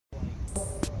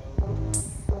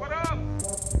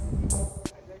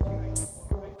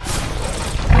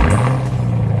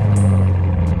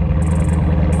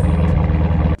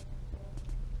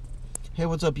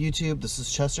what's up YouTube? This is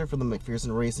Chester from the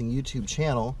McPherson Racing YouTube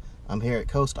channel. I'm here at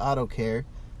Coast Auto Care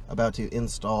about to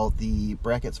install the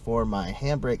brackets for my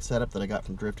handbrake setup that I got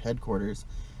from Drift headquarters.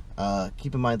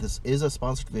 Keep in mind this is a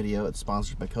sponsored video. It's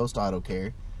sponsored by Coast Auto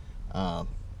Care.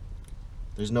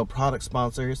 There's no product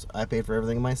sponsors. I paid for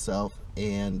everything myself,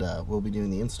 and we'll be doing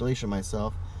the installation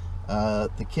myself.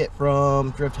 The kit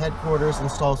from Drift headquarters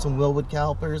installed some Willwood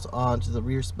calipers onto the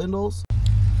rear spindles.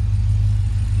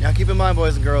 Now keep in mind,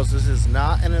 boys and girls, this is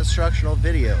not an instructional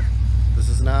video. This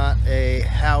is not a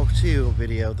how-to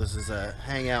video. This is a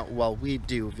hangout while we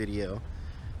do video.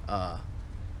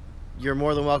 You're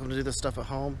more than welcome to do this stuff at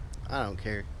home. I don't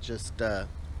care. Just,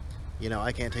 you know,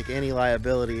 I can't take any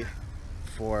liability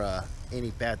for any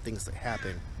bad things that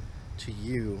happen to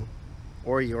you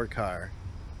or your car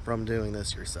from doing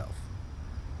this yourself.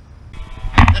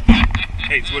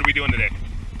 Hey, so what are we doing today?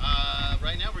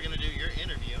 Right now we're going to do your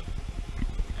interview.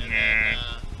 And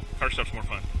car stuff's more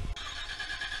fun.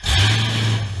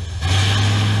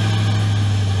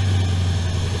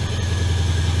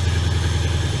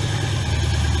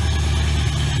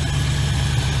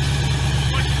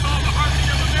 What you call the heartbeat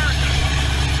of America.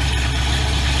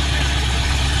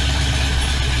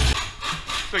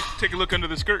 Let's take a look under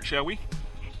the skirt, shall we? A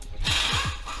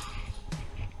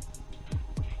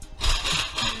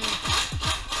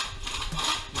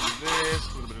little bit of this,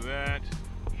 a little bit of that.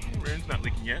 Rear end's not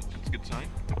leaking yet. That's a good sign.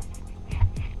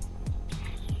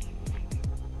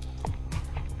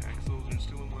 Axles are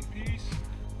still in one piece.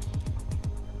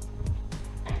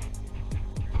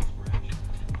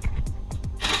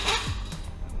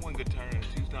 One good tire and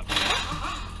two's not bad.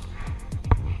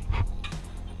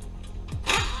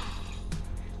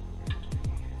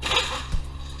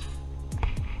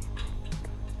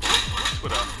 That's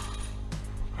what a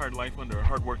hard life under a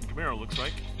hard-working Camaro looks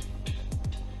like.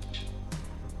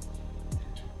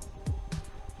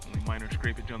 Minor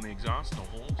scrapage on the exhaust, no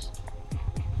holes.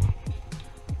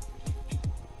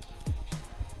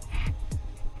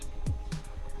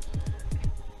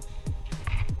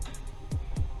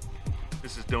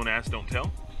 This is Don't Ask, Don't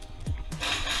Tell.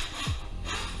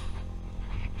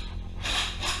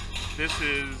 This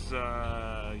is,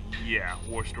 yeah,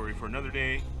 war story for another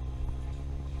day.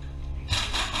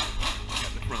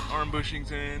 Got the front arm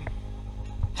bushings in.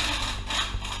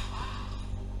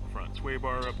 Front sway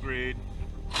bar upgrade.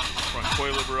 Front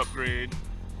coilover upgrade,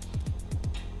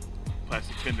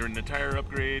 plastic fender in the tire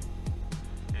upgrade,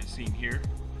 as seen here.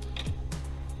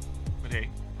 But hey,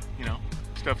 you know,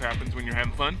 stuff happens when you're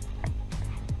having fun.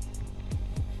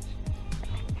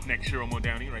 Next Cheryl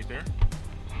Downey right there.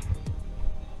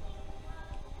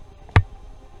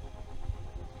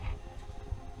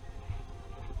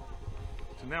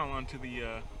 So now on to the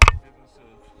business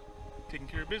of taking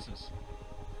care of business.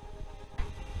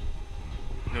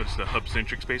 Notice the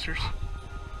hub-centric spacers.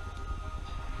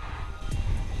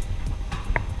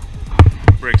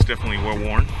 Brakes definitely well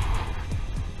worn.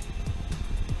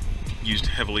 Used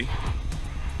heavily.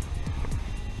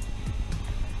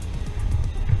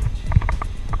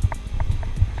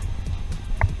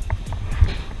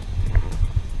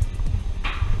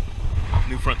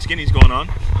 New front skinnies going on.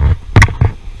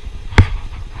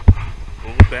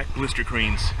 Roll back blister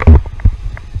cranes.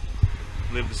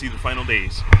 Live to see the final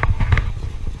days.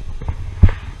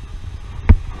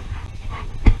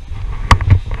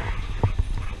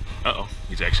 Uh-oh,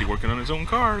 he's actually working on his own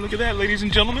car. Look at that, ladies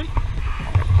and gentlemen.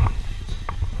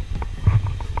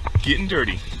 Getting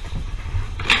dirty.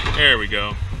 There we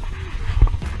go.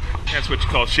 That's what you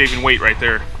call shaving weight right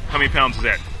there. How many pounds is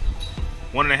that?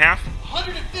 1.5?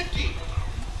 150!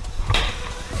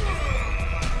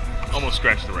 Almost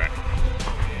scratched the rack.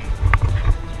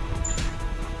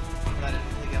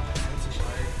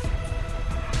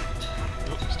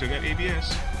 Oh, still got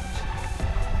ABS.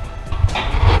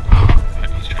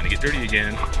 Trying to get dirty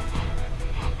again.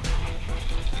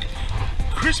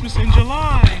 Christmas in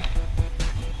July.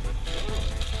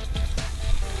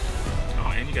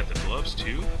 Oh, and you got the gloves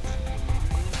too.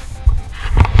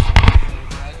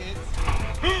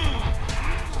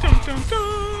 Dun, dun,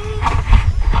 dun.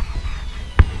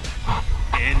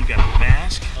 And you got a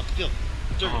mask.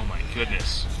 Oh my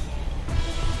goodness.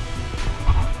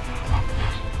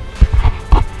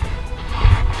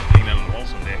 Hang that on the wall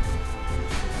someday.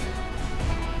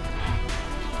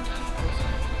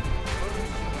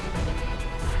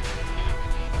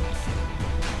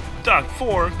 Dot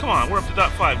 4, come on, we're up to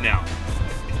dot 5 now.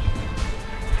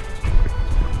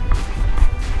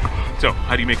 So,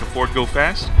 how do you make a Ford go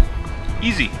fast?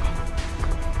 Easy.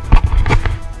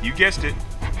 You guessed it.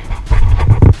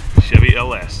 Chevy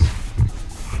LS.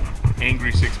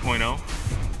 Angry 6.0.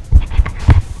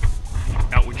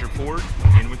 Out with your Ford,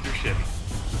 in with your Chevy.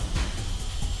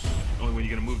 only way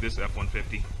you're going to move this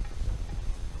F-150.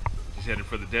 He's headed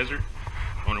for the desert.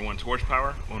 Owner wants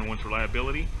horsepower, owner wants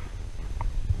reliability.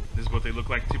 This is what they look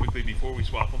like typically before we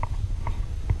swap them.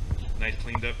 Nice,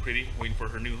 cleaned up, pretty, waiting for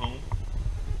her new home.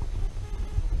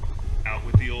 Out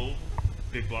with the old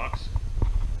big blocks.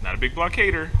 Not a big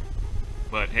blockader,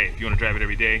 but hey, if you want to drive it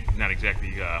every day, not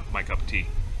exactly my cup of tea.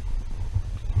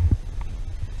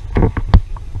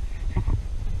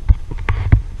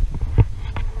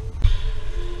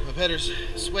 My headers,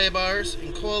 sway bars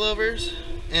and coilovers,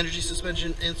 energy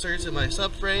suspension inserts in my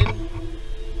subframe.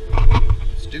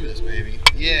 Let's do this, baby.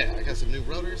 Yeah, I got some new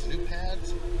rotors, new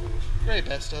pads. Great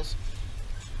Bestos.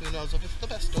 Who knows if it's the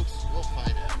Bestos? We'll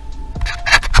find out.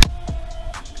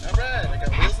 Alright, I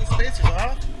got wheels and spacers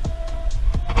off.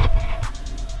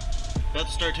 About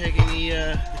to start taking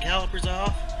the calipers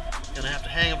off. Gonna have to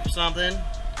hang them for something.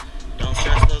 Don't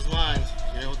stress those lines.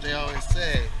 You know what they always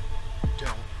say.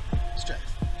 Don't stress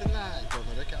the line. Don't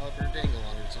let a caliper dangle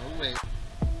on its own weight.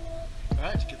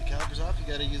 Alright, to get the calipers off, you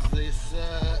gotta use this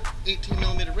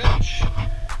 18mm wrench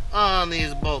on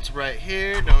these bolts right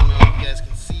here. Don't know if you guys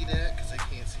can see that because I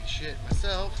can't see shit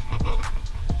myself.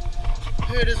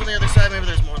 Here it is on the other side. Maybe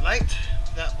there's more light.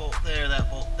 That bolt there, and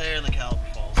the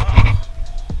caliper falls off.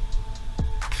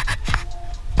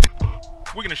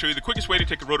 We're going to show you the quickest way to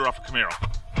take a rotor off a Camaro.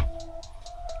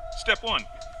 Step 1.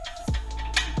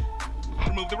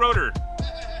 Remove the rotor.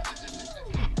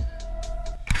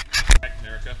 Back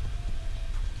America.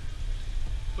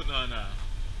 Putting on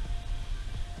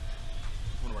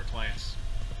one of our clients'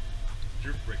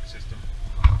 drift brake system.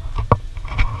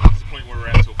 That's the point where we're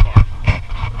at so far.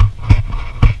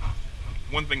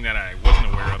 One thing that I wasn't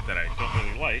aware of that I don't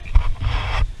really like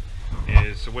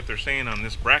is, so what they're saying on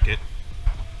this bracket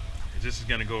is this is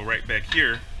going to go right back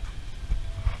here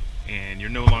and you're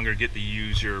no longer get to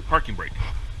use your parking brake.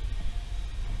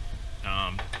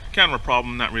 Kind of a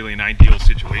problem, not really an ideal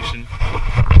situation.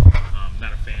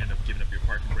 Not a fan of giving up your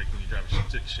parking brake when you drive a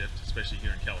stick shift, especially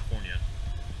here in California.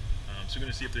 So we're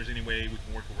going to see if there's any way we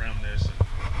can work around this and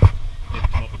maybe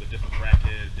come up with a different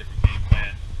bracket, a different game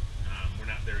plan. We're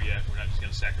not there yet. We're not just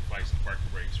going to sacrifice the parking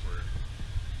brakes for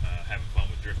having fun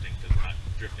with drifting, because we're not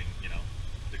drifting, you know,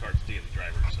 the car's a daily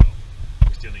driver, so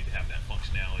we still need to have that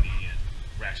functionality and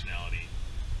rationality.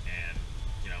 And,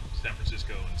 you know, San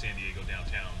Francisco and San Diego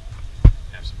downtown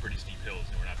have some pretty steep hills,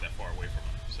 and we're not that far away from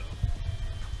them. So,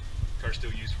 car's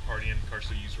still used for partying, car's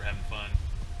still used for having fun,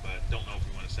 but don't know if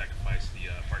we want to sacrifice the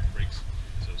parking brakes.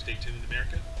 So stay tuned,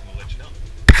 America, and we'll let you know.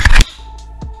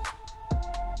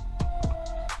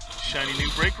 Shiny new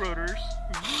brake rotors.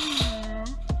 Ooh.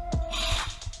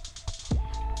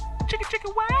 Chicka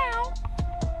chicka wow.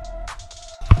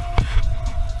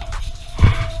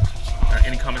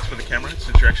 Any comments for the camera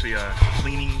since you're actually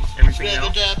cleaning everything now?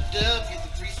 Good job, Dub. Get the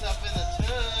grease up in the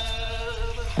tub.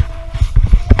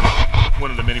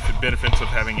 One of the many benefits of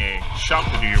having a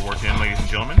shop to do your work in, ladies and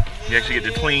gentlemen, you actually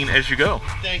get to clean as you go.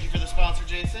 Thank you for the sponsor,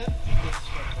 Jason. This is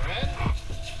for Brad.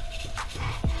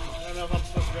 I don't know if I'm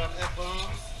supposed to drop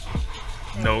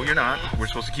F-bombs. No, you're not. We're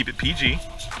supposed to keep it PG.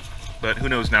 But who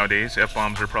knows nowadays?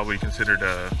 F-bombs are probably considered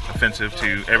offensive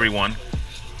to everyone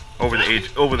over the age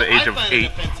of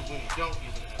 8.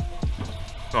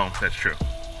 Oh, that's true.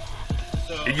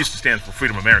 So, it used to stand for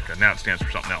Freedom America. Now it stands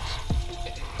for something else.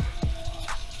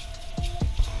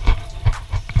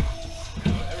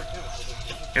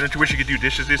 And don't you wish you could do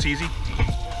dishes this easy?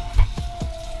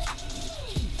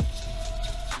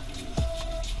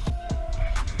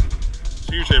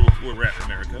 So here's where we're at in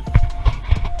America.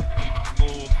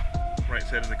 Full right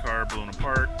side of the car blown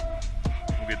apart.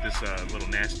 We'll get this little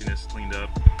nastiness cleaned up.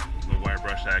 A little wire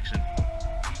brush action.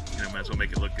 You know, might as well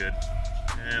make it look good.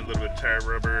 And a little bit of tire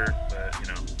rubber, but you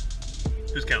know,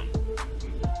 who's counting?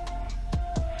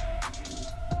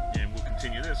 And we'll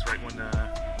continue this right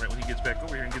when he gets back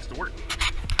over here and gets to work.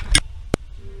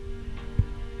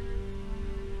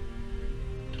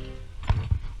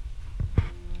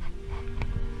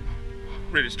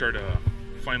 Ready to start a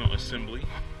final assembly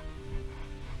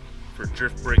for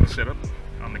drift brake setup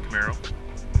on the Camaro.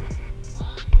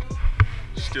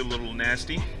 Still a little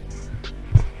nasty.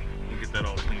 We'll get that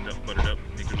all cleaned up, buttered up,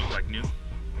 make it look like new.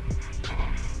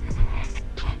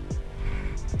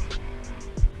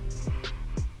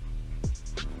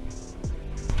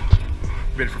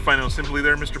 Ready for final assembly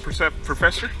there, Mr.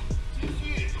 Professor?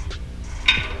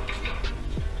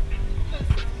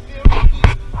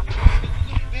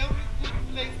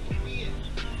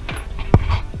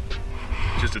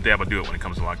 Just a dab will do it when it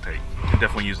comes to Loctite. You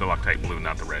definitely use the Loctite blue,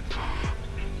 not the red.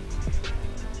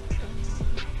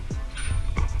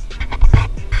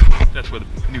 That's where the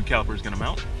new caliper is going to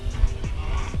mount.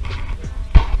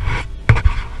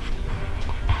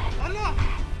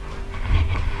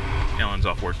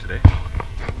 Allen's off work today.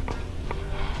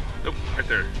 Nope, right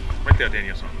there. Right there,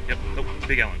 Danielson. Yep, nope,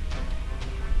 Big Allen.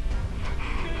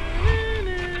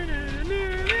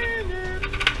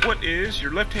 What is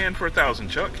your left hand for 1,000,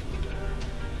 Chuck?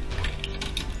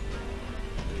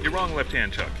 You're wrong, left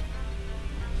hand, Chuck.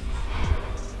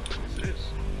 Yes, it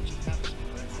is.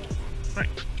 Right.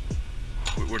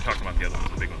 We're talking about the other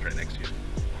ones, the big one's right next to you.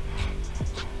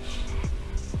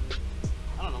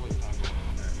 I don't know what you're talking about.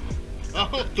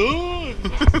 Oh,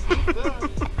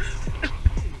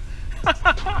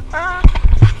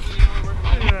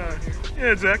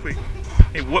 yeah, exactly.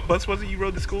 Hey, what bus was it you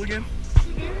rode to school again?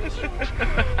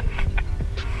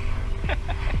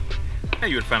 Hey,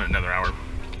 you would have found it in another hour.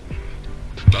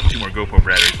 About 2 more GoPro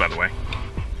batteries, by the way.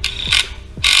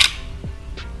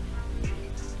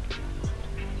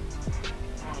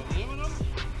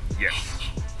 Yes.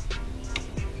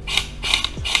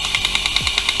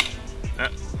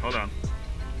 Hold on.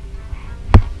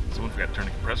 Someone forgot to turn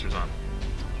the compressors on.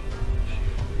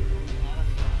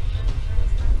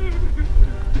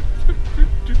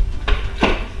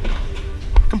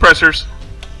 Compressors.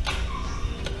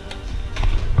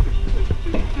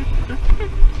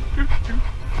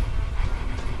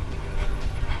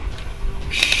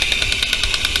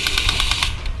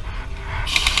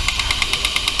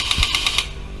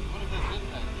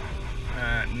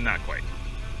 Not quite.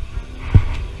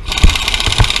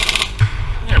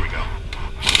 There we go.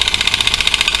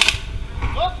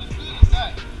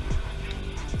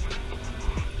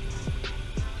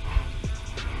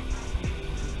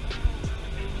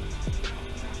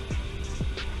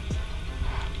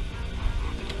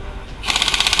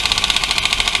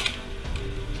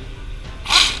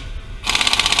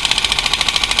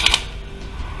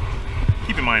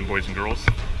 Keep in mind, boys and girls,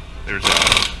 there's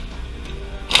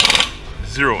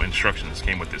 0 instructions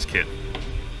came with this kit,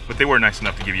 but they were nice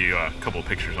enough to give you a couple of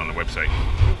pictures on the website.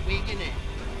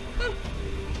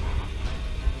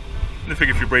 And I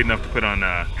figure if you're brave enough to put on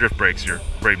drift brakes, you're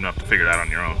brave enough to figure it out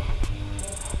on your own.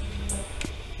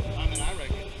 I mean, I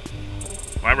reckon.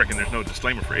 Well, I reckon there's no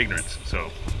disclaimer for ignorance,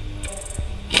 so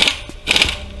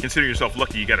consider yourself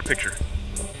lucky you got a picture.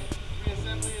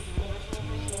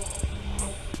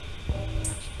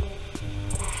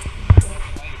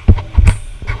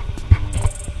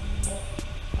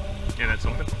 Yeah, that's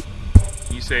something.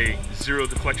 You say 0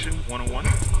 deflection 101.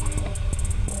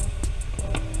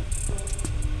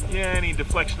 Yeah, any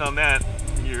deflection on that,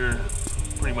 you're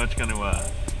pretty much going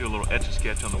to do a little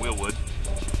etch-a-sketch on the wheel wood.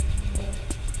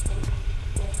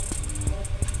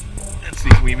 Let's see,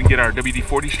 can we even get our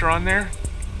WD-40 straw in there?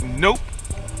 Nope.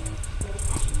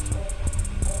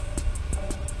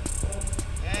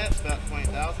 Yeah, it's about 20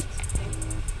 thousandths.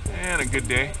 And a good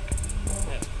day.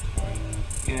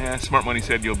 Yeah, Smart Money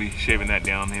said you'll be shaving that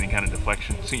down, any kind of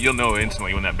deflection. So you'll know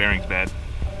instantly when that bearing's bad.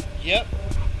 Yep.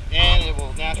 And it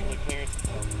will naturally clear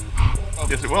itself. Oh,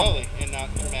 yes, it will. Slowly and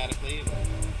not dramatically.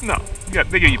 No,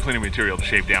 they give you plenty of material to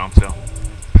shave down, so.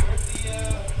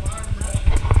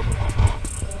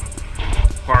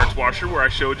 Where's the Parts washer where I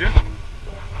showed you.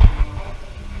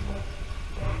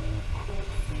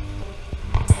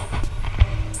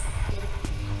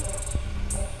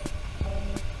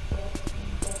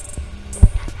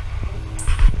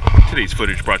 Today's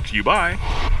footage brought to you by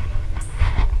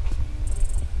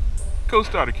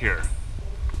Coast Auto Care,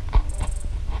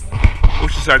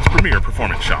 Oceanside's premier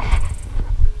performance shop.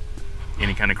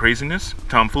 Any kind of craziness,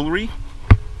 tomfoolery,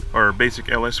 or basic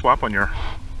LS swap on your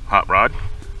hot rod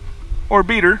or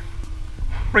beater,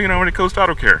 bring it over to Coast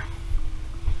Auto Care.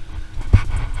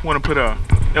 Want to put a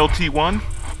LT1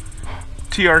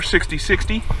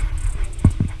 TR6060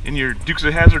 in your Dukes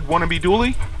of Hazzard wannabe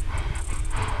dually?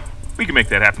 We can make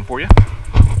that happen for you.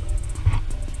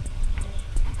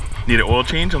 Need an oil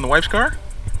change on the wife's car?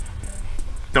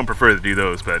 Don't prefer to do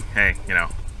those, but hey, you know,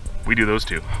 we do those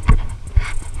too.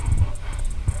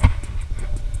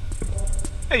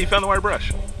 Hey, you found the wire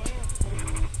brush.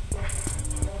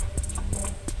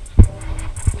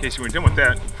 In case you weren't done with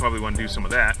that, you probably want to do some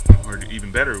of that, or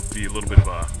even better, would be a little bit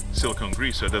of silicone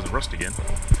grease so it doesn't rust again.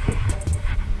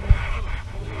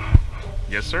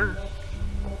 Yes, sir.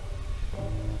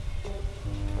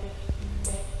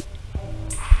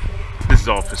 This is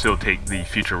all to facilitate the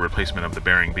future replacement of the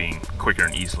bearing being quicker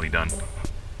and easily done.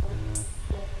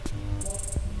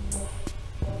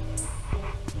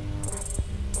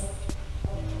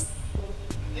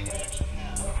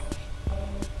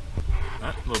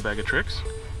 A little bag of tricks.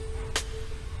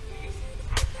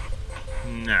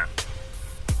 Nah.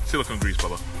 Silicone grease,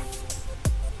 Bubba.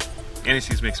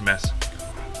 Anti-seize makes a mess.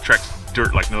 Tracks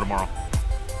dirt like no tomorrow.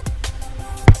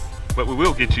 But we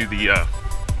will get you the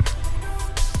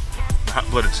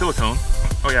blooded silicone.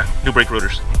 Oh yeah, new brake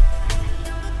rotors.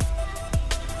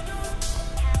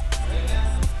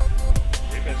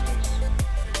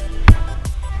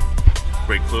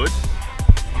 Brake fluid.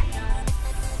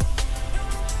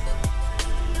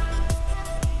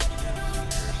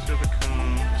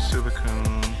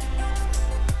 Silicone.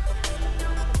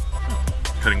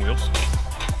 Cutting wheels.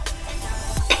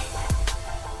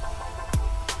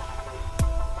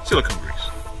 Silicone grease.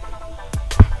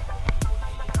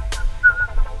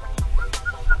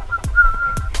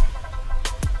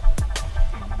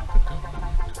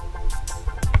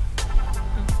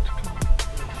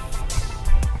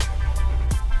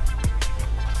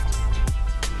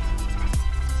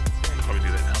 Probably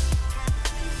do that now.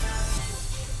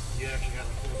 You actually got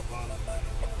to pull the bottom.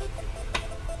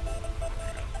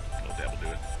 A little dab will do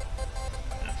it.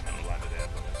 That's not a lot to dab,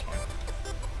 but that's fine.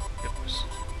 Yep.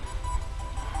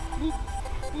 Boop,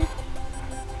 boop.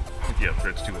 Yeah,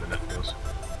 threads too where the nut goes.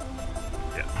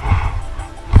 Yeah.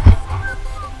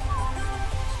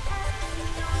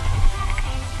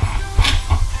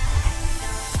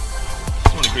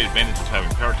 That's one of the great advantages of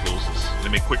having power tools is they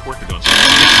make quick work of doing something.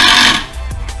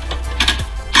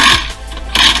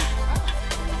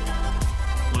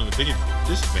 One of the biggest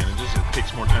disadvantages is it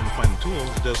takes more time to find the tool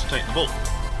than it does to tighten the bolt.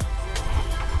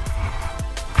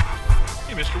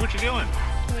 Hey mister, what you doing?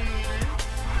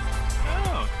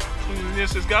 Oh,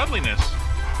 this is godliness.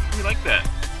 You like that?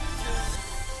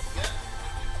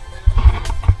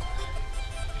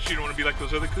 You sure don't want to be like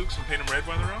those other kooks and paint them red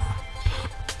while they're out?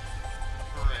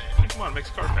 Hey, come on, it makes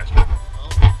the car faster. Well,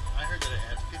 I heard that it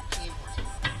adds 15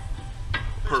 horsepower.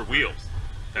 Per wheel.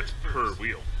 That's per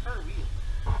wheel. Per wheel.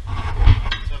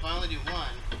 So if I only do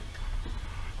one,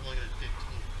 I'm looking at 15.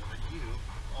 But you,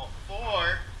 all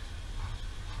four,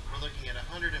 we're looking at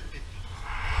 150.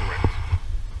 Correct.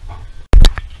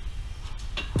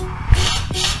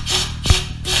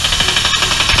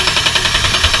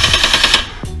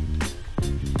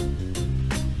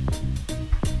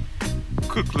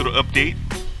 Quick little update.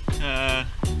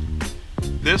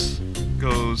 This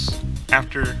goes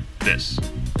after this.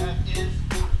 That is,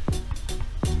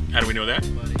 How do we know that?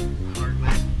 buddy, hard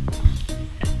way.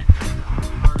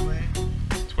 Hard way.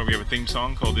 That's why we have a theme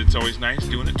song called It's Always Nice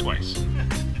Doing It Twice.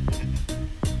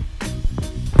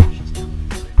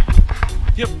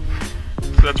 Yep.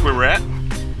 So that's where we're at.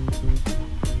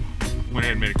 Went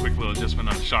ahead and made a quick little adjustment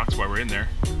on the shocks while we're in there.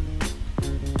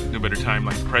 No better time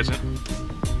like the present.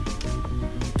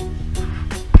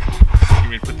 You're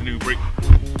going to put the new brake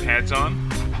pads on,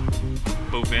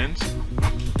 both ends.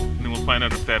 And then we'll find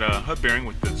out if that hub bearing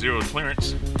with the zero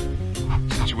clearance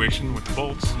situation with the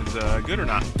bolts is good or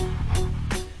not.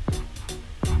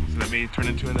 So that may turn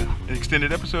into an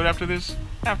extended episode after this,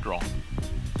 after all.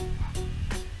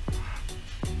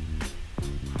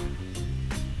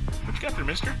 What you got there,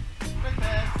 mister? Brake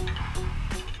pads.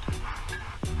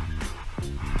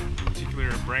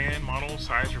 Particular brand, model,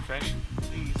 size, or fashion?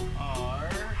 These are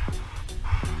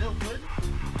Milkwood.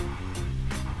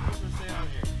 What does it say on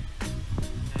here?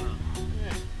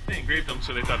 Yeah. They engraved them,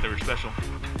 so they thought they were special.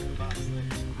 Box there.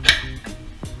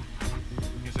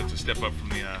 I guess that's a step up from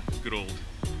the good old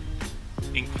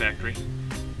ink factory.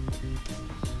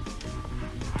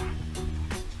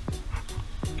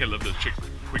 Gotta love those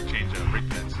quick change brake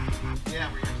pads. Yeah,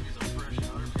 we have to use a fresh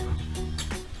outer peel.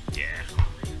 Yeah.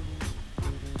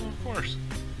 Well, of course.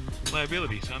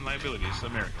 Liabilities on liabilities,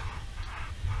 America.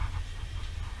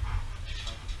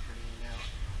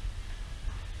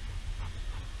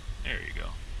 There you go.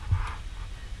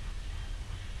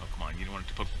 Oh, come on, you don't want it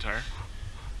to poke the tire?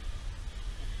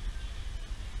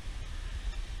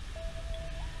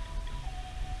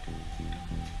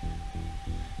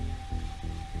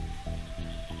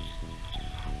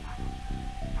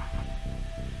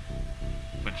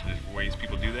 Bunch of different ways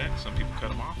people do that. Some people cut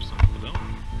them off, some people don't.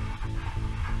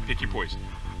 Pick your poison.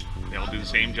 They all do the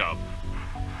same job.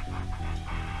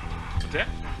 What's that?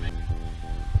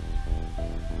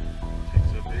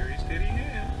 Takes a very steady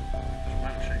hand.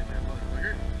 I'm shaking that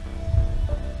motherfucker.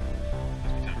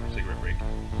 Must be time for a cigarette break.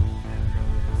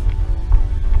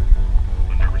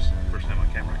 I'm nervous. First time on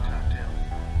camera, top tail.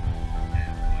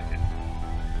 Yeah, I like it.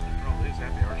 It probably is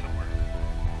happy hour somewhere.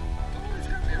 It's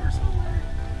happy hour somewhere.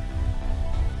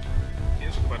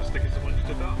 Yes, about as thick as the one you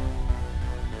took off.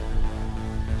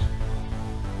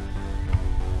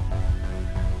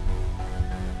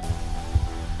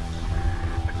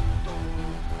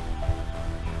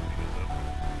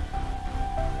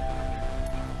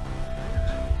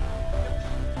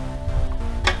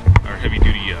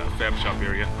 Heavy-duty fab shop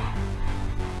area.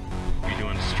 You're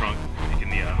doing this trunk,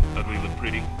 making the ugly look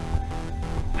pretty.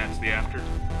 That's the after.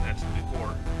 That's the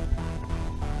before.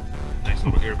 Nice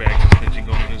Nice little airbag suspension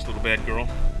going on this little bad girl.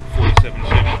 47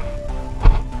 Chevy.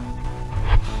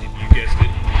 If you guessed it.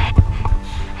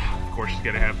 Of course, you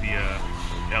got to have the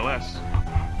LS.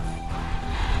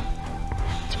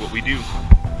 That's what we do.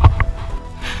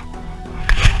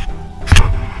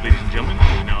 Ladies and gentlemen,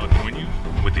 we now join you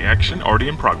with the action already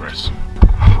in progress.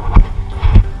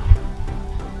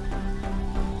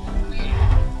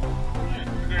 Yeah,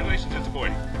 congratulations, it's a boy.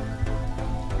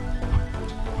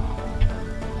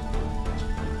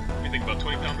 What do you think about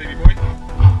 20-pound baby boy?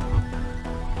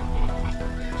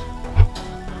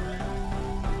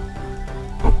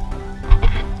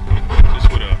 This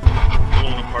would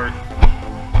blown apart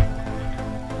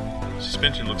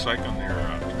suspension looks like on their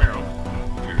Camaro,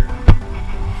 if you're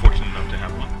fortunate enough to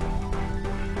have one.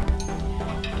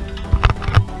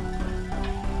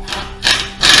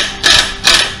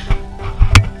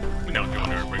 We now join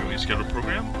our regularly scheduled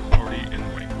program, already in the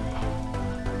way.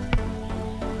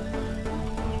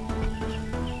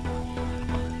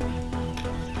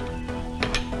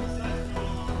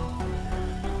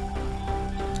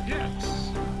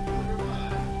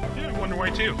 Yeah, I wonder why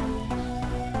too.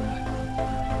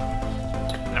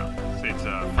 No, say it's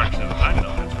a fraction of the time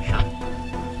though, that's for sure.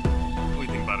 What do you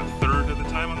think, about a third of the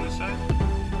time on this side?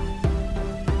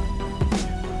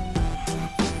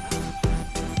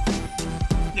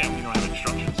 Yeah, we don't have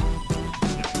instructions. You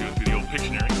have to go through the old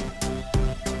Pictionary.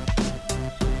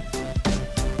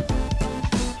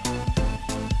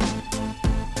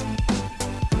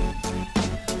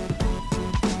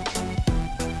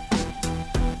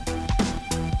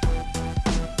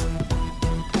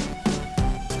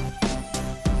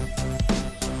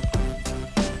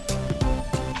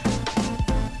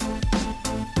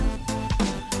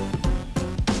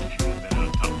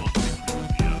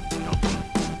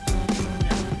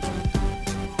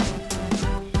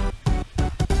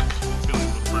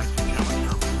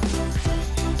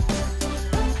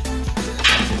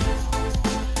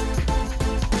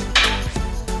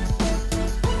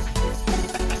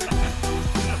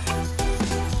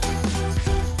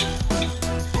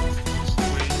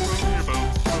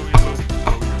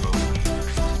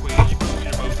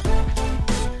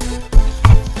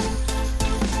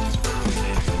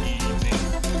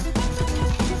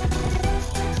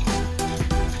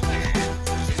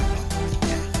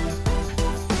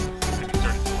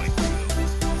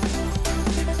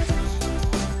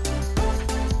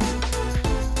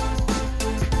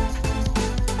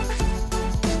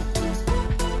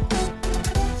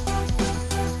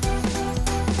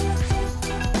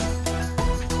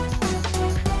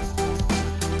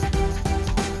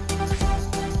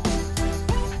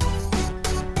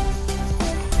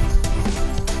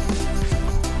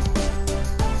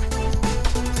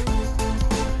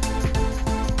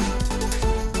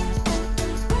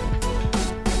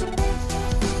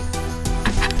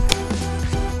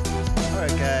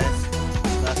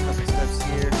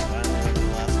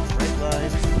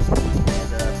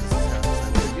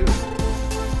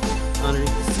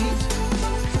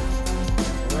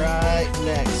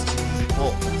 Next to the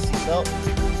bolt for the seatbelt.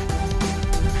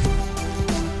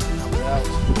 Come out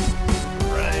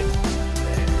right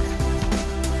there.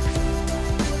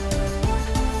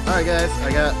 Alright guys,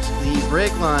 I got the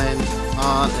brake line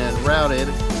on and routed.